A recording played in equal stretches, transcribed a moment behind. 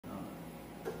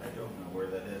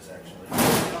this actually.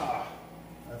 Ah,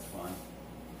 that's fun.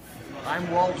 I'm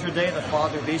Walter Day, the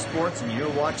father of esports, and you're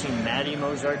watching Matty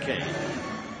Mo's Arcade.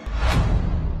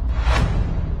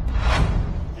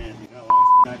 And you know, long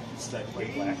as we're not stuck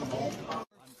like whack-a-mole. I'm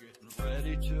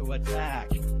getting ready to attack.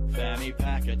 Fanny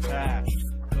pack attached.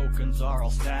 Tokens are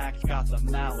all stacked. Got the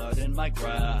mallet in my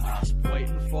grasp.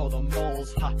 Waiting for the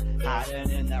moles, hiding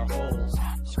in their holes.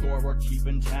 Score, we're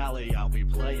keeping tally. I'll be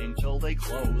playing till they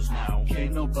close now.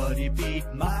 Can't nobody beat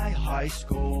my high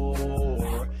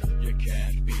score. You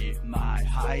can't beat my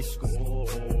high score.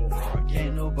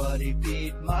 Can't nobody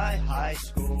beat my high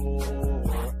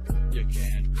score. You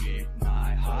can't beat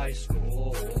my high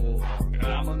score.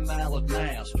 I'm a mallet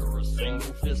master, a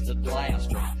single-fisted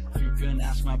blaster. You can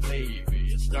ask my baby,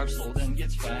 it starts slow then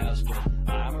gets faster.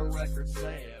 I'm a record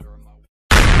setter.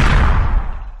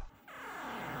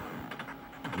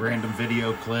 Random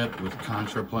video clip with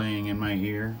Contra playing in my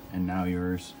ear, and now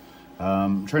yours.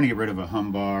 I'm trying to get rid of a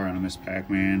hum bar on a Miss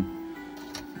Pac-Man.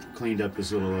 Cleaned up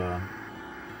this little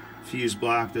fuse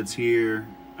block that's here.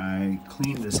 I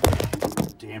cleaned this.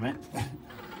 Damn it.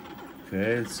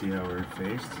 Okay, let's see how we're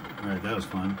faced. Alright, that was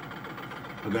fun.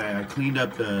 Okay, I cleaned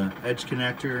up the edge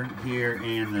connector here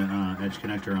and the edge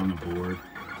connector on the board.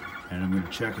 And I'm going to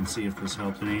check and see if this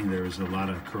helped any. There was a lot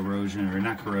of corrosion, or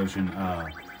not corrosion,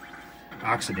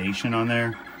 oxidation on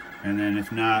there. And then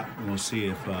if not, we'll see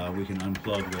if we can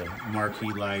unplug the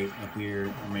marquee light up here,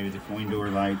 or maybe the coin door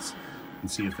lights, and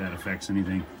see if that affects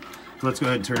anything. So let's go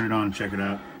ahead and turn it on and check it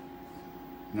out.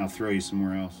 And I'll throw you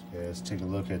somewhere else. Okay, let's take a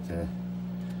look at the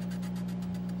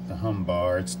hum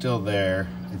bar. It's still there.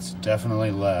 It's definitely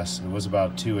less. It was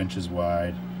about 2 inches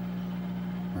wide.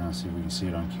 Let's see if we can see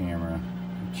it on camera.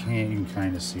 You can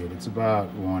kind of see it. It's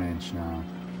about 1 inch now.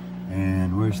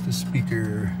 And where's the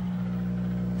speaker?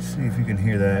 See if you can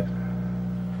hear that.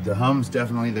 The hum's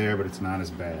definitely there, but it's not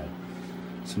as bad.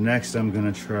 So next I'm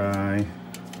gonna try,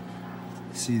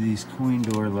 see, these coin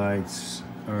door lights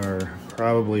are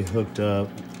probably hooked up,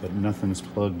 but nothing's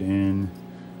plugged in.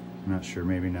 I'm not sure,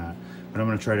 maybe not. But I'm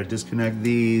gonna try to disconnect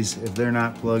these. If they're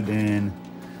not plugged in,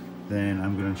 then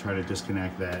I'm gonna try to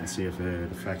disconnect that and see if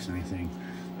it affects anything.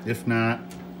 If not,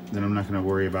 then I'm not gonna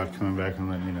worry about coming back and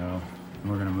letting you know.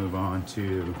 We're gonna move on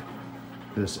to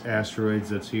this asteroids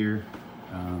that's here.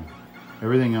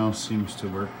 Everything else seems to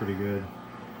work pretty good.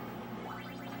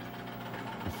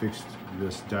 I fixed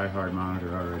this die-hard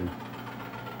monitor already.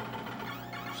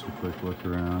 Just a quick look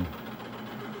around.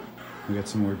 We got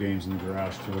some more games in the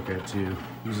garage to look at too.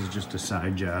 This is just a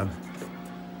side job.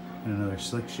 And another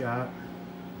slick shot.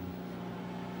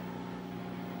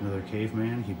 Another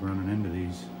caveman. Keep running into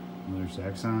these. Another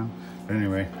Saxon. But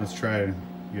anyway, let's try to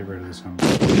get rid of this hum.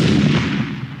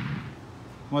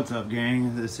 What's up,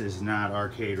 gang? This is not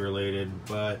arcade related,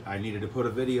 but I needed to put a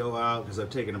video out because I've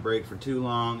taken a break for too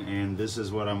long, and this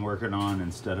is what I'm working on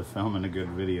instead of filming a good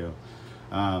video.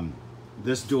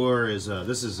 This door is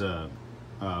a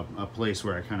place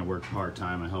where I kind of work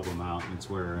part-time. I help them out. It's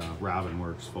where Robin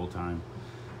works full-time.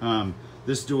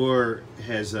 This door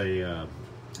has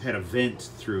had a vent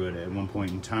through it at one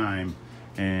point in time,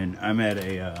 and I'm at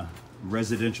a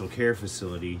residential care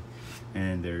facility,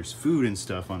 and there's food and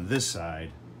stuff on this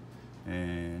side.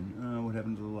 And what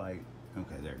happened to the light?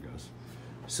 Okay, there it goes.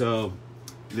 So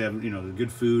they have, you know, the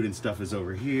good food and stuff is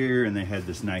over here, and they had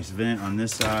this nice vent on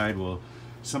this side. Well,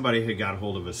 somebody had got a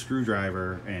hold of a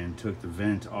screwdriver and took the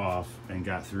vent off and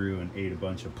got through and ate a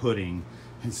bunch of pudding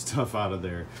and stuff out of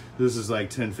there. This is like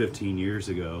 10-15 years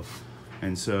ago.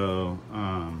 And so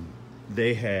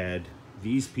they had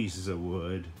these pieces of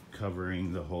wood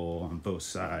covering the hole on both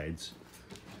sides.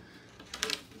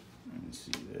 Let me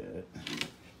see that.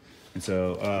 And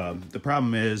so the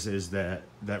problem is that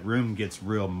that room gets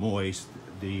real moist.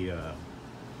 The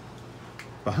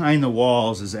behind the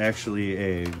walls is actually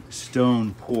a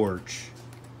stone porch.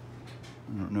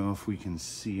 I don't know if we can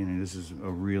see any. This is a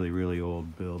really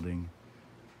old building.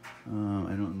 I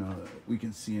don't know that we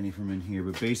can see any from in here,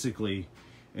 but basically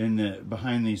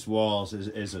behind these walls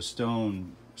is a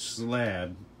stone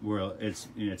slab where it's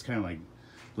kind of like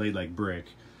laid like brick,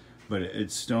 but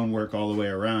it's stonework all the way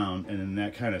around, and then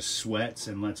that kind of sweats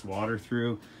and lets water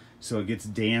through, so it gets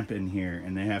damp in here,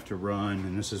 and they have to run,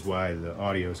 and this is why the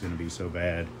audio is going to be so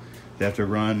bad. They have to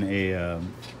run a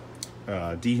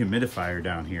dehumidifier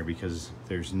down here because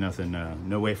there's nothing,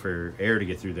 no way for air to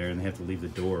get through there, and they have to leave the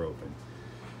door open.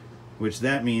 Which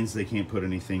that means they can't put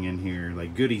anything in here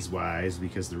like goodies wise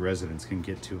because the residents can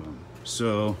get to them.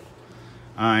 So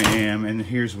and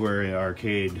here's where the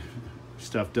arcade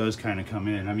stuff does kind of come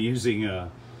in. I'm using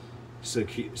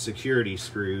security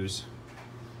screws,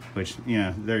 which,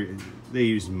 yeah, they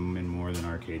use them in more than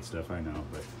arcade stuff, I know,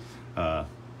 but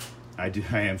I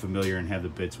am familiar and have the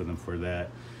bits with them for that.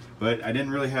 But I didn't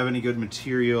really have any good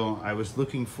material. I was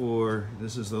looking for,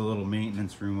 this is the little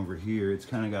maintenance room over here. It's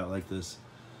kind of got like this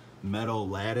metal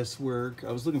lattice work.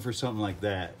 I was looking for something like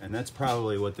that, and that's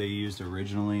probably what they used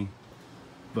originally.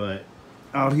 But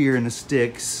out here in the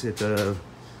sticks at the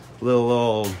little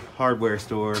old hardware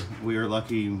store, we were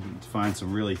lucky to find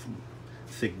some really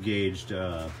thick gauged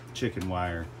chicken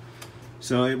wire.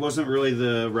 So it wasn't really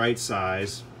the right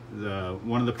size.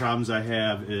 One of the problems I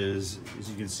have is, as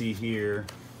you can see here,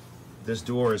 this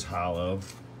door is hollow.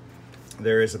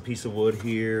 There is a piece of wood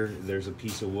here, there's a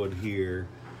piece of wood here,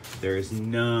 there is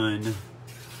none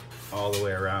all the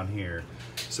way around here.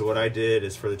 So what I did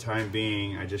is, for the time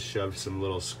being, I just shoved some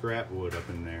little scrap wood up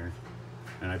in there,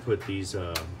 and I put these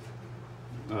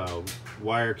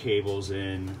wire cables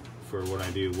in for when I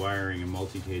do wiring and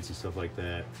multi-tates and stuff like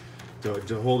that,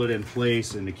 to hold it in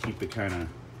place and to keep it kind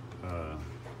of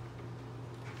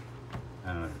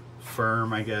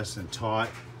firm, I guess, and taut.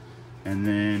 And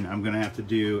then I'm gonna have to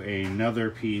do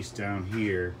another piece down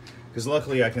here, because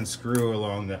luckily I can screw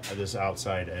along this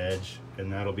outside edge,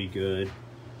 and that'll be good.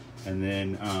 And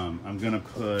then I'm gonna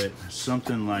put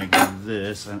something like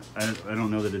this. I don't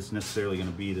know that it's necessarily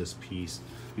gonna be this piece.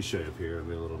 Let me show you up here, it'll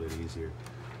be a little bit easier.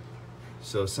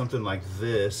 So something like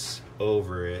this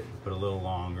over it, but a little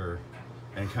longer,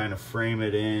 and kind of frame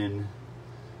it in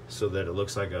so that it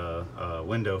looks like a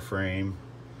window frame.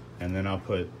 And then I'll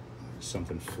put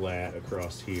something flat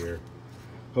across here,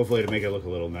 hopefully to make it look a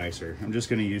little nicer. I'm just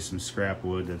gonna use some scrap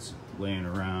wood that's laying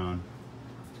around.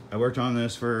 I worked on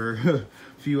this for a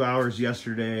few hours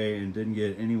yesterday and didn't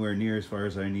get anywhere near as far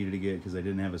as I needed to get because I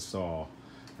didn't have a saw.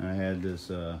 And I had this,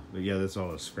 but yeah, that's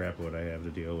all the scrap wood I have to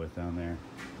deal with down there.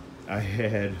 I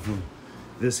had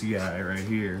this guy right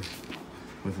here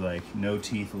with like no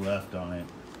teeth left on it,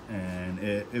 and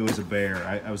it was a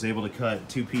bear. I was able to cut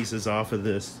 2 pieces off of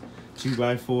this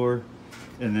 2x4,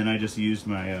 and then I just used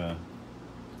my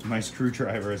my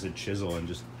screwdriver as a chisel and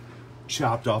just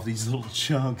chopped off these little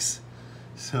chunks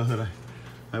so that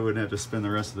I wouldn't have to spend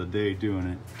the rest of the day doing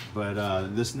it. But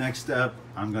this next step,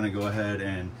 I'm gonna go ahead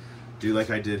and do like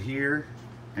I did here,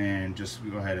 and just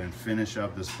go ahead and finish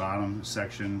up this bottom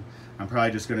section. I'm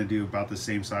probably just gonna do about the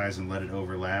same size and let it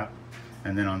overlap.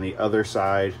 And then on the other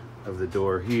side of the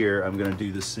door here, I'm gonna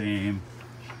do the same.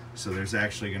 So there's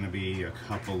actually gonna be a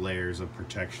couple layers of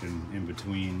protection in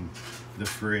between the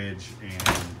fridge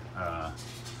and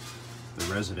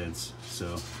the residence.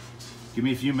 So give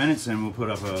me a few minutes and we'll put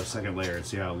up a second layer and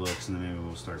see how it looks, and then maybe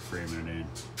we'll start framing it in.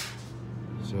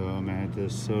 So I'm at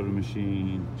this soda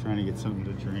machine trying to get something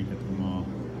to drink at the mall.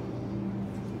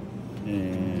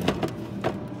 And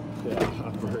the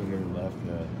operator left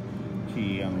the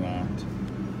key unlocked.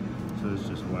 So it's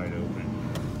just wide open.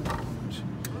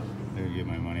 I gotta get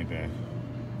my money back.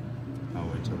 I'll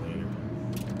wait till later.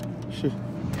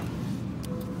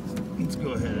 Let's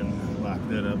go ahead and lock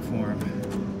that up for him.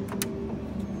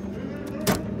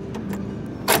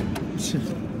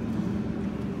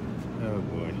 Oh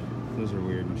boy, those are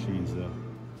weird machines though.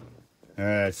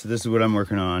 Alright, so this is what I'm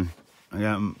working on. I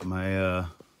got my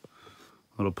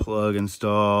little plug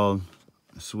installed,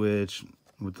 a switch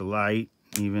with the light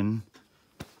even,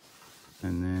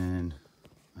 and then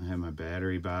I have my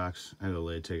battery box. I have the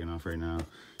lid taken off right now.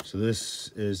 So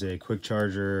this is a quick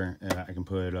charger. I can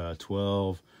put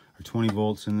 12 or 20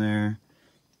 volts in there.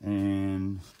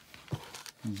 And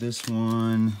this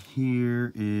one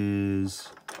here is,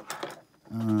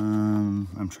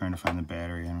 I'm trying to find the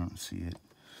battery. I don't see it.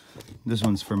 This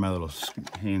one's for my little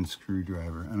hand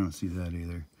screwdriver. I don't see that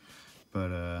either.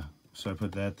 But so I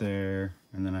put that there,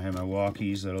 and then I have my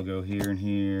walkies that'll go here and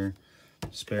here.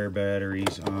 Spare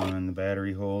batteries on the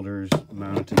battery holders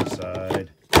mounted to the side,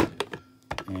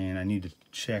 and I need to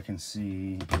check and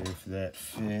see if that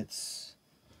fits.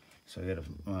 So I gotta,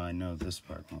 well, I know this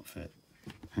part won't fit.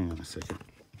 Hang on a second.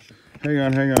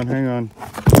 Hang on.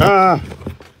 Ah!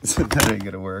 That ain't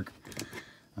gonna work.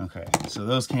 Okay, so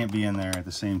those can't be in there at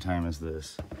the same time as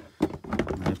this.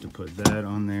 I have to put that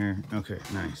on there. Okay,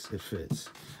 nice, it fits.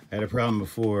 I had a problem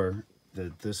before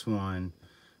that this one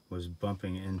was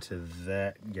bumping into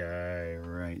that guy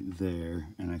right there,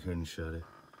 and I couldn't shut it.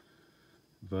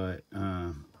 But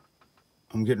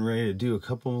I'm getting ready to do a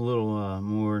couple little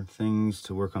more things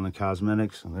to work on the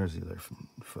cosmetics. And there's the other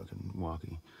fucking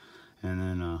walkie. And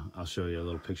then I'll show you a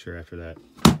little picture after that.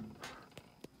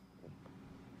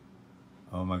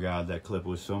 Oh my God, that clip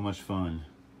was so much fun.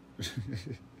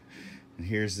 And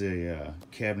here's the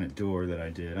cabinet door that I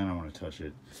did. I don't want to touch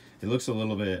it. It looks a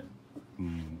little bit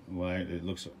white. It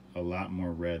looks a lot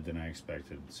more red than I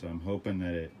expected. So I'm hoping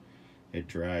that it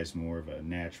dries more of a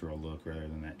natural look rather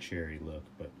than that cherry look.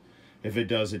 But If it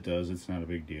does, it does. It's not a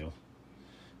big deal.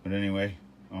 But anyway,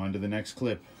 on to the next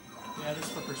clip. Yeah, this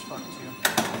flipper's fucked too.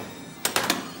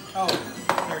 Oh,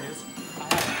 there it is. I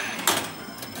have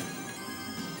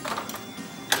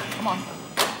it. Come on.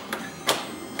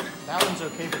 That one's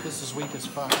okay, but this is weak as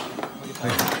fuck. Look at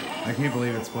that. I can't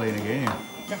believe it's playing a game.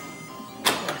 Yeah.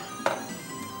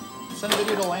 Send a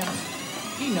video to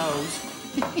Lance. He knows.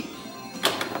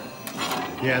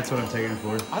 Yeah, that's what I'm taking it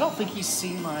for. I don't think he's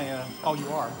seen my, oh, you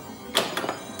are.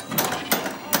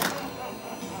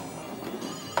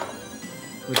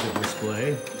 Look at the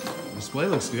display. The display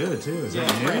looks good too. Is Yeah,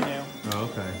 that it's new? brand new. Oh,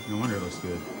 okay. No wonder it looks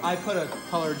good. I put a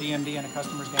color DMD in a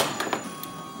customer's game.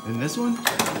 In this one?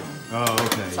 Oh,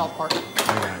 okay. South Park. I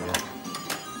got you.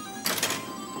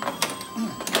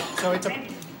 So it's a,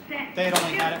 they had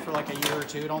only had it for like a year or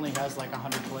two. It only has like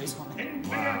 100 plays on it.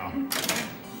 Wow.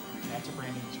 Yeah, it's a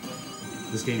brand new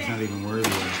display. This game's not even worthy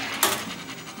of it.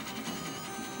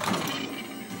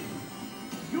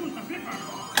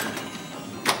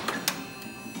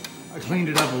 I cleaned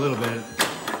it up a little bit.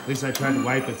 At least I tried to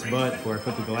wipe its butt before I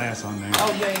put the glass on there.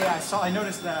 Oh yeah, I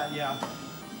noticed that, yeah.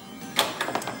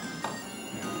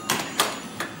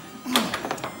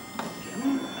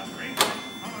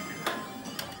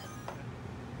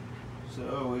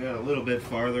 So we got a little bit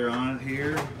farther on it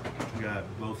here. We got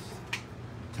both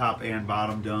top and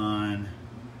bottom done,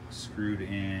 screwed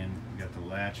in. We got the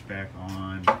latch back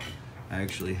on. I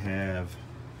actually have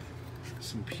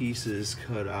some pieces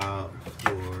cut out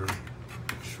for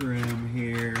trim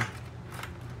here.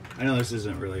 I know this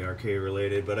isn't really arcade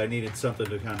related, but I needed something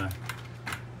to kind of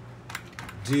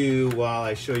do while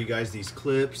I show you guys these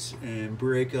clips and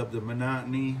break up the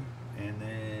monotony, and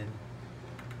then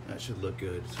that should look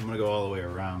good. So I'm gonna go all the way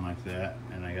around like that,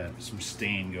 and I got some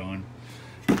stain going.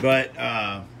 But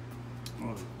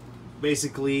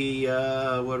basically,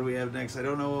 what do we have next? I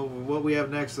don't know what we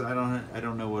have next. I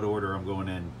don't know what order I'm going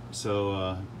in.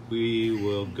 So we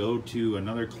will go to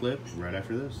another clip right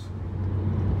after this.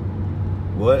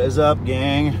 What is up,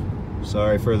 gang?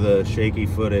 Sorry for the shaky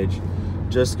footage.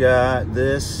 Just got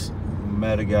this.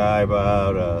 Met a guy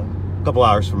about a couple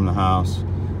hours from the house.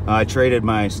 I traded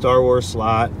my Star Wars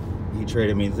slot. He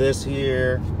traded me this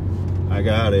here. I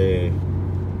got a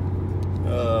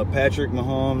Patrick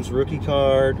Mahomes rookie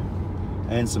card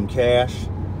and some cash.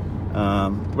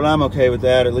 But I'm okay with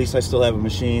that. At least I still have a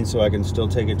machine, so I can still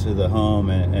take it to the home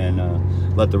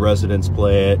and let the residents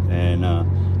play it. And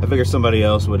I figure somebody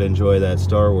else would enjoy that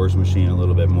Star Wars machine a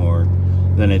little bit more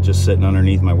than it just sitting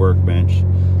underneath my workbench.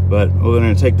 But we're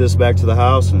gonna take this back to the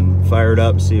house and fire it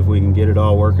up and see if we can get it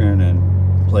all working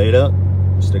and play it up.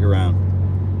 Stick around.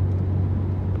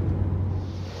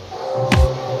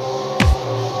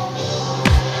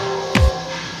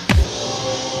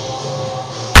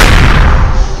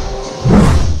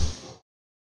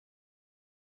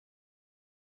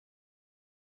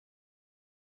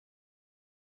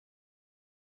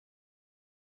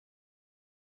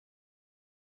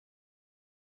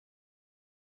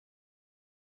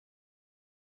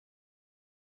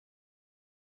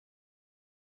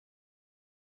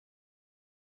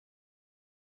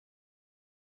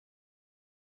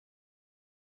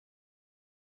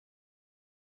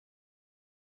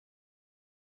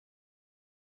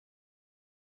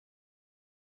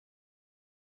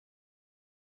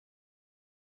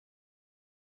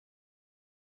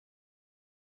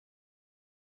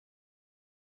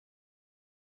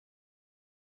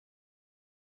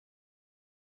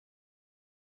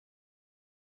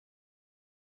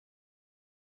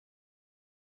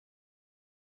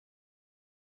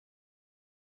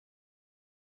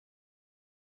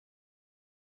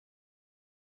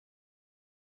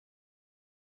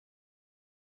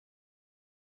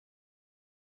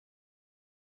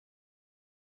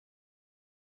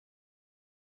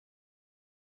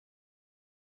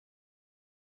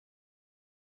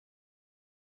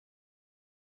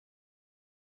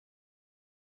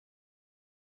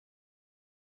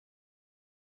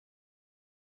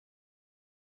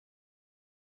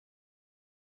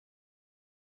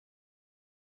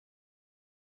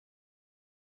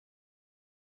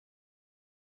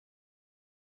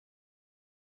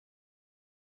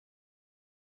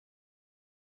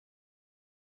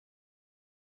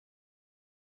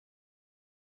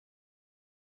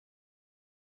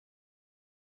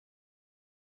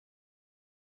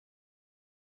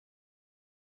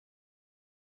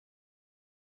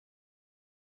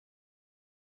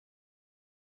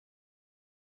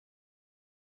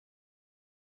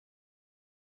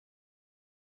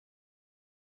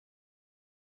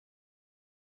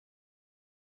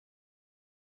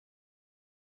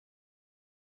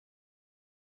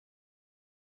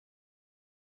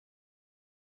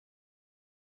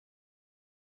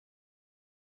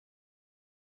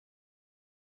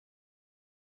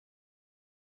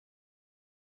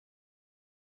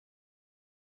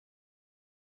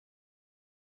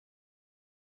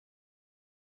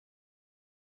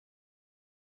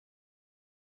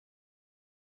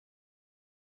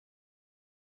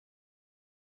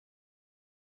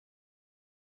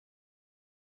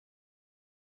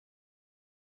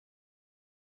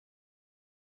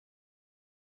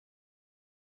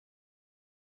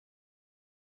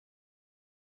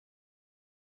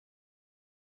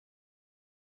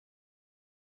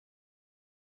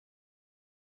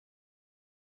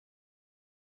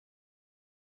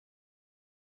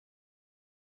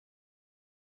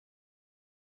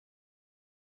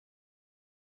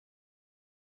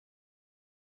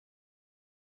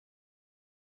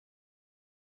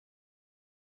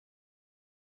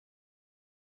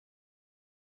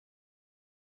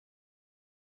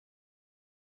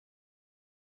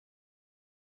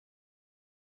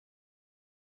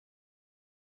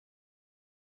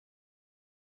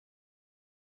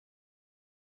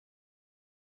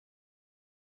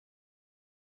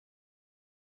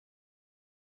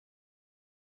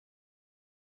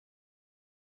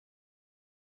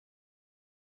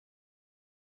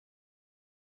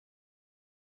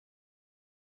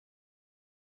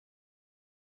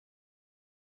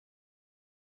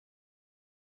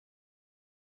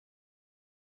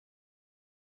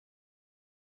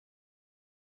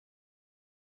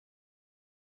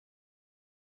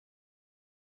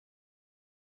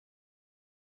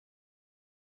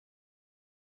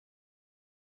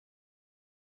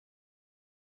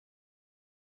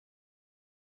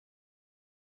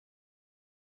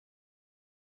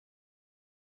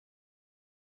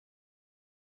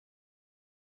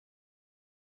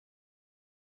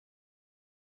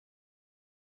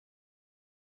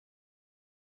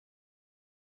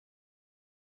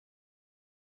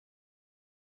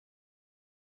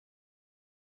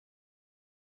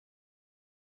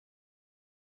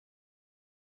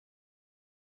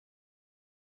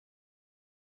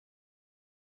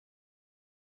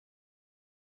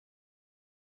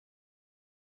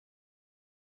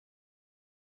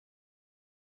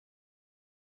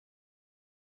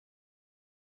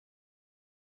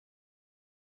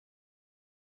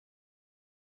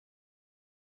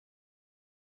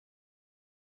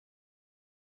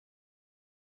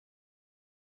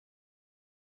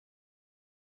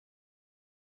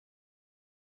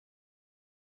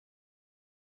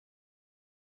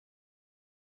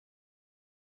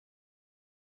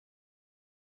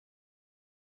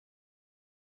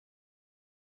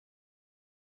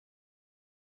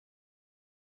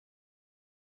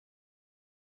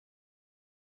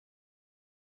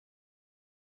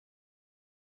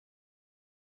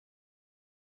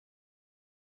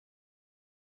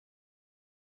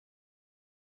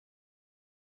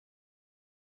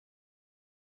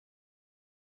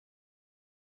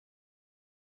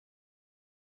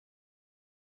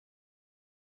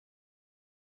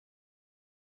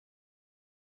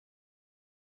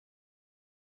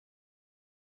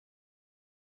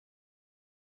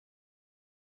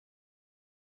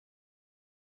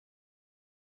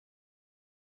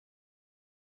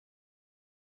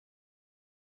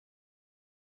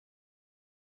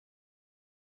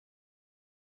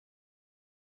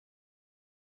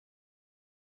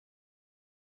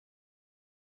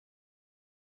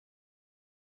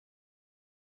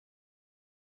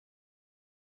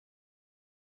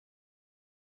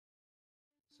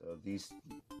 So these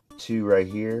two right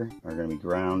here are going to be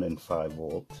ground and 5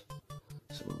 volt.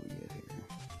 So what do we get here?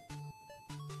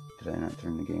 Did I not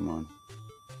turn the game on?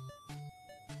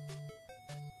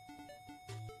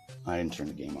 I didn't turn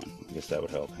the game on. I guess that would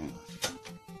help. Hang on.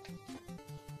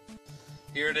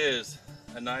 Here it is,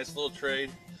 a nice little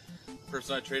trade. The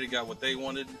person I traded got what they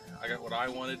wanted, I got what I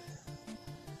wanted,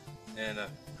 and a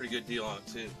pretty good deal on it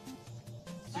too.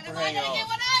 Super hang on. Get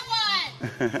what I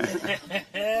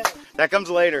want. That comes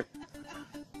later.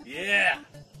 Yeah.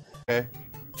 Okay.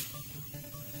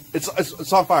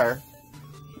 It's on fire.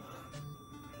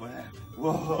 What happened?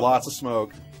 Whoa. Lots of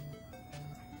smoke.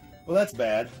 Well, that's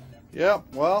bad. Yeah,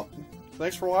 well,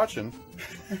 thanks for watching.